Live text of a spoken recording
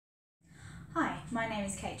My name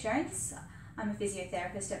is Kate Jones. I'm a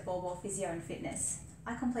physiotherapist at Ball Physio and Fitness.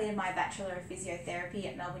 I completed my Bachelor of Physiotherapy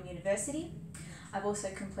at Melbourne University. I've also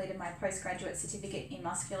completed my postgraduate certificate in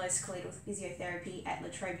musculoskeletal physiotherapy at La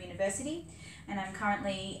Trobe University, and I'm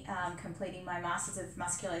currently completing my Masters of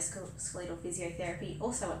Musculoskeletal Physiotherapy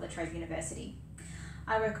also at La Trobe University.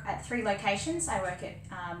 I work at 3 locations. I work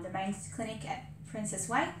at the main clinic at Princess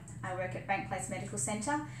Way, I work at Bank Place Medical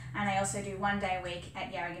Centre, and I also do 1 day a week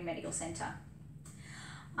at Yarragon Medical Centre.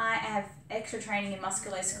 I have extra training in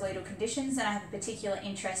musculoskeletal conditions, and I have a particular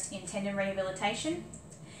interest in tendon rehabilitation.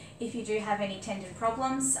 If you do have any tendon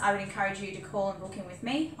problems, I would encourage you to call and book in with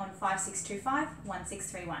me on 5625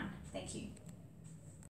 1631. Thank you.